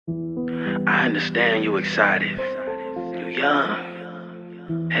I understand you excited. You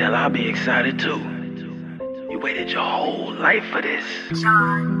young. Hell, I'll be excited too. You waited your whole life for this.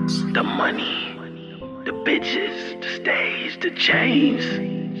 The money, the bitches, the stage, the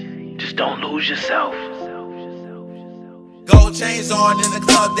chains. Just don't lose yourself. Gold chains on in the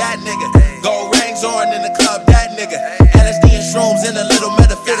club, that nigga. Gold rings on in the club, that nigga. LSD and shrooms in a little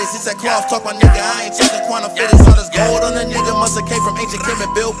metaphysics. It's that cloth talk, my nigga. I ain't talking quantum physics. All this gold on the nigga must have came from ancient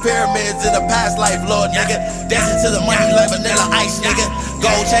Kemet. Built pyramids in a past life, Lord nigga. Dancing to the money like vanilla ice, nigga.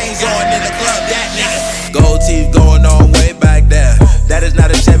 Gold chains on in the club, that nigga. Gold teeth going on way back there. That is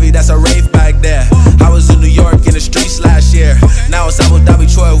not a Chevy, that's a Wraith back there. I was in New York in the streets last year. Now it's Abu Dhabi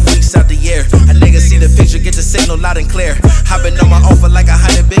 12 weeks out the year. A nigga see the picture, get the signal loud and clear. I've been on my own for like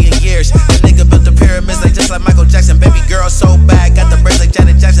 100 billion years. The nigga built the pyramids like just like Michael Jackson. Baby girl so bad, got the braids like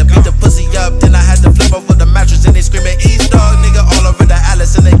Janet Jackson. Beat the pussy up, then I had to flip over the mattress and they screaming East Dog, nigga, all over the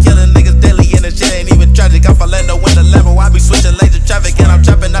Alice. And they killing niggas daily and the shit ain't even tragic. I'm Orlando in the level, I be switching lanes of traffic. And I'm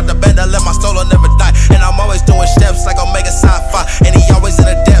trapping out the bed, I let my soul never die. And I'm always doing steps like Omega Sci-Fi. And he always in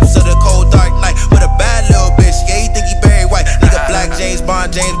the depths of the cold dark night. With a bad little bitch, yeah, he think he Barry White. Nigga black James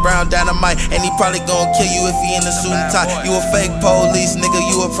Bond, James Brown, Dynamite. And he probably gon' kill you if he in a suit and tie. You a fake police, nigga,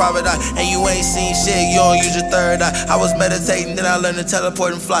 you a private eye. And you ain't seen shit, you don't use your third eye. I was meditating, then I learned to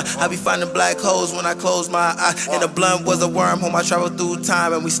teleport and fly. I be finding black holes when I close my eye. And the blunt was a wormhole, I travel through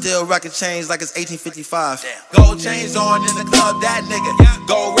time. And we still rockin' chains like it's 1855. Gold chains on in the club, that nigga.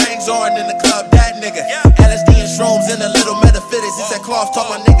 Gold rings on in the club, that nigga. LSD and shrooms in a little metaphysics. It's that cloth talk,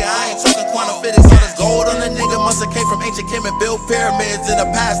 my nigga, I ain't talking quantum physics. All this gold on the nigga must have came from ancient Kemet. Built pyramids in a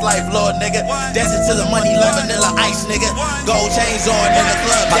past life, Lord nigga. Dancing to the money like vanilla ice, nigga. Gold chains on in the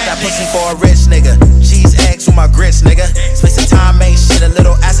club. Pop that pussy for a rich nigga. Cheese eggs with my grits, nigga. Space and time ain't shit. A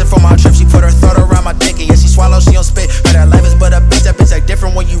little acid for my trip. She put her throat around my dick and yeah, she swallow, she don't spit. But her life is but a bitch. That bitch act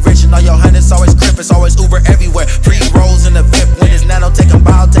different when you rich and all your hundreds always crip. It's always Uber everywhere. Pre-rolls in the VIP. When it's nano, take a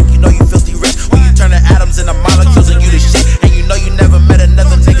biotech. You know you filthy rich. When you turn the atoms into molecules and you the shit. And you know you never met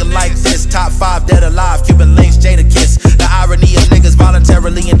another nigga like this. Top 5 dead alive. Cuban links, Jada Kiss. The irony of niggas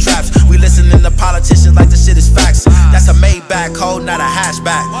voluntarily in traps. We listening to politicians like the shit is facts. That's a Maybach code, not a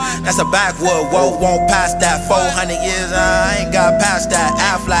hatchback. That's a backwood, whoa, won't pass that. 400 years, I ain't got past that.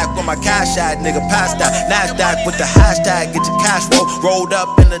 Aflac with my cash at, nigga, past that. NASDAQ with the hashtag, get your cash rolled up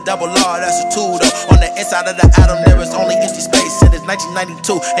in the double R, that's a tool though. On the inside of the atom, there is only empty space. And it's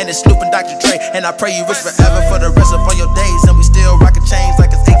 1992, and it's Snoop and Dr. Dre. And I pray you rich forever for the rest of all your days. And we still rockin' chains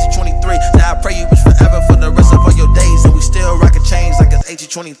like it's 1823. Now I pray you rich forever for the rest of all your days. And we still rockin' chains like it's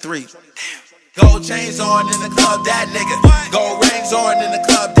 1823. Gold chains on in the club, that nigga. Gold rings on in the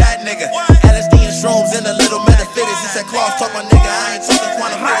club, that nigga. LSD and shrooms in a little metaphysics. It's that cloth talk, my nigga. I ain't talking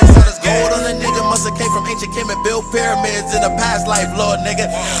quantum physics. All this gold on the nigga must have came from ancient Kemet. Built pyramids in a past life, Lord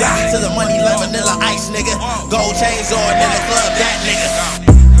nigga. Dancing to the money like vanilla ice, nigga. Gold chains on in the club, that nigga.